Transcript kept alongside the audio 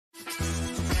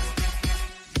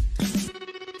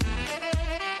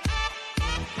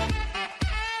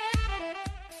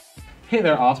Hey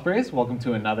there, Ospreys. Welcome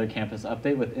to another campus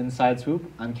update with Inside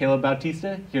Swoop. I'm Caleb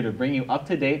Bautista, here to bring you up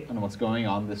to date on what's going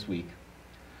on this week.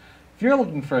 If you're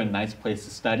looking for a nice place to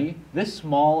study, this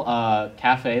small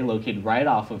cafe located right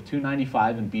off of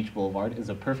 295 and Beach Boulevard is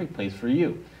a perfect place for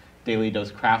you. Daily Dose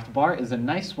Craft Bar is a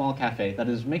nice small cafe that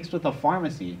is mixed with a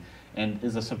pharmacy and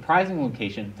is a surprising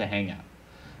location to hang out.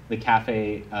 The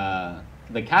cafe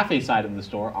side of the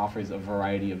store offers a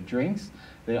variety of drinks.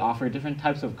 They offer different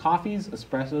types of coffees,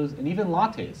 espressos, and even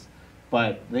lattes,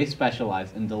 but they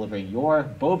specialize in delivering your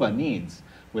boba needs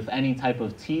with any type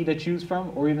of tea to choose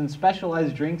from, or even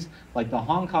specialized drinks like the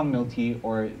Hong Kong milk tea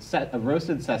or a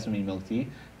roasted sesame milk tea.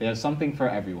 They have something for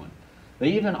everyone. They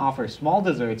even offer small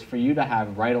desserts for you to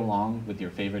have right along with your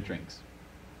favorite drinks.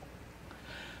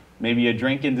 Maybe a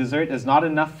drink and dessert is not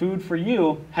enough food for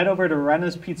you. Head over to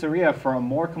Rena's Pizzeria for a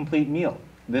more complete meal.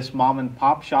 This mom and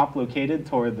pop shop located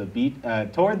toward the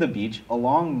beach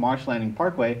along Marsh Landing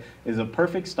Parkway is a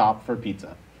perfect stop for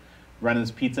pizza.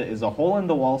 Rena's Pizza is a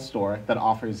hole-in-the-wall store that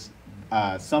offers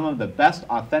some of the best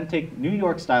authentic New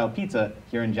York-style pizza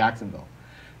here in Jacksonville.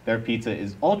 Their pizza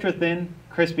is ultra-thin,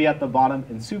 crispy at the bottom,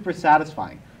 and super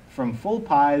satisfying. From full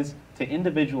pies to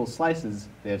individual slices,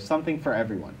 they have something for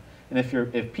everyone. And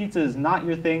if pizza is not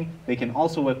your thing, they can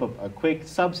also whip up a quick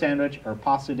sub sandwich or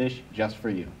pasta dish just for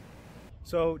you.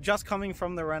 So just coming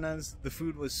from the Renas, the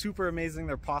food was super amazing.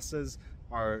 Their pastas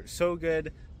are so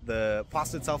good. The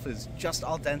pasta itself is just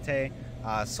al dente,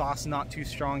 sauce not too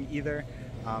strong either.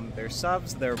 Their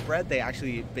subs, their bread, they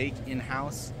actually bake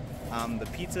in-house. The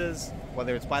pizzas,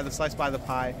 whether it's by the slice, by the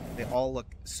pie, they all look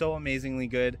so amazingly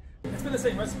good. It's been the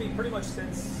same recipe pretty much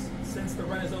since the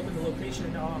Renas opened the location,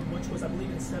 which was, I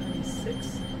believe, in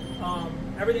 '76.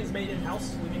 Everything's made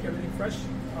in-house. We make everything fresh,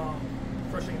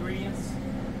 fresh ingredients.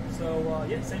 So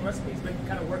yeah, same recipe's been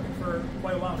kind of working for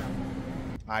quite a while now.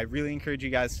 I really encourage you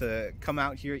guys to come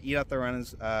out here, eat at the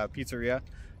Rena's Pizzeria.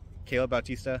 Caleb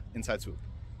Bautista, Inside Swoop.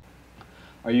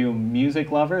 Are you a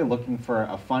music lover looking for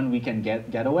a fun weekend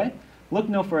getaway? Look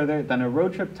no further than a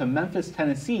road trip to Memphis,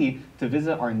 Tennessee to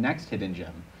visit our next hidden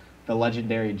gem, the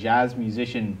legendary jazz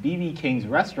musician B.B. King's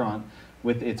Restaurant.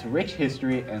 With its rich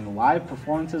history and live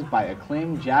performances by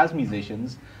acclaimed jazz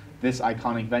musicians, this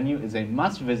iconic venue is a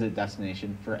must-visit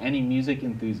destination for any music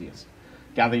enthusiast.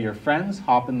 Gather your friends,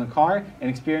 hop in the car, and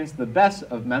experience the best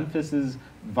of Memphis's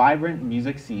vibrant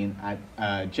music scene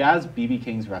at Jazz B.B.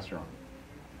 King's Restaurant.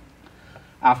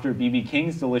 After B.B.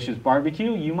 King's delicious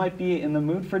barbecue, you might be in the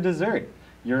mood for dessert.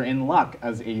 You're in luck,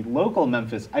 as a local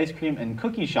Memphis ice cream and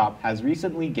cookie shop has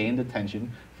recently gained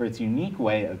attention for its unique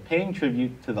way of paying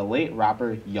tribute to the late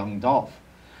rapper Young Dolph.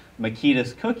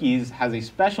 Makita's Cookies has a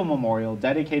special memorial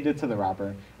dedicated to the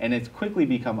rapper, and it's quickly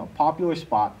become a popular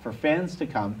spot for fans to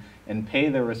come and pay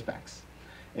their respects.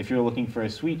 If you're looking for a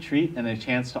sweet treat and a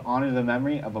chance to honor the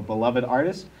memory of a beloved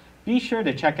artist, be sure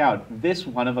to check out this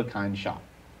one-of-a-kind shop.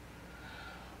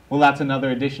 Well, that's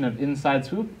another edition of Inside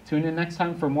Swoop. Tune in next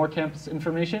time for more campus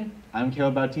information. I'm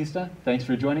Caleb Bautista. Thanks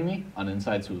for joining me on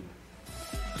Inside Swoop.